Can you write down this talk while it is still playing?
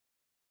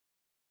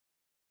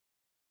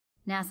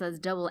NASA's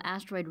Double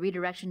Asteroid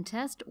Redirection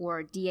Test,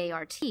 or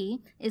DART,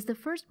 is the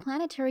first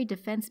planetary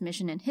defense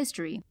mission in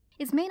history.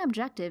 Its main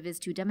objective is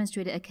to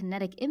demonstrate a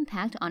kinetic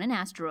impact on an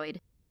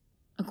asteroid.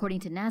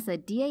 According to NASA,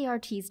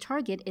 DART's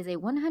target is a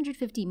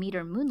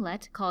 150-meter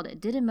moonlet called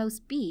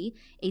Didymos B,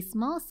 a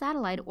small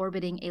satellite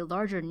orbiting a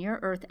larger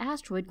near-Earth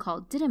asteroid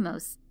called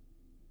Didymos.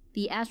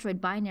 The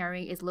asteroid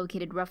binary is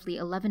located roughly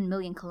 11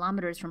 million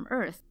kilometers from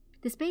Earth.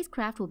 The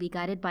spacecraft will be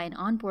guided by an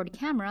onboard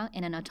camera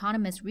and an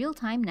autonomous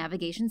real-time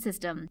navigation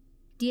system.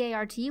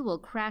 DART will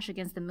crash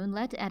against the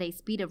moonlet at a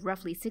speed of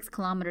roughly 6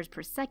 kilometers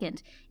per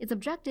second. Its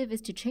objective is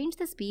to change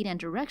the speed and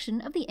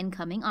direction of the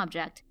incoming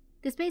object.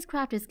 The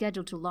spacecraft is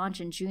scheduled to launch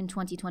in June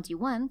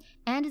 2021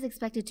 and is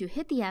expected to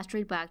hit the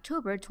asteroid by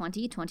October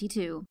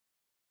 2022.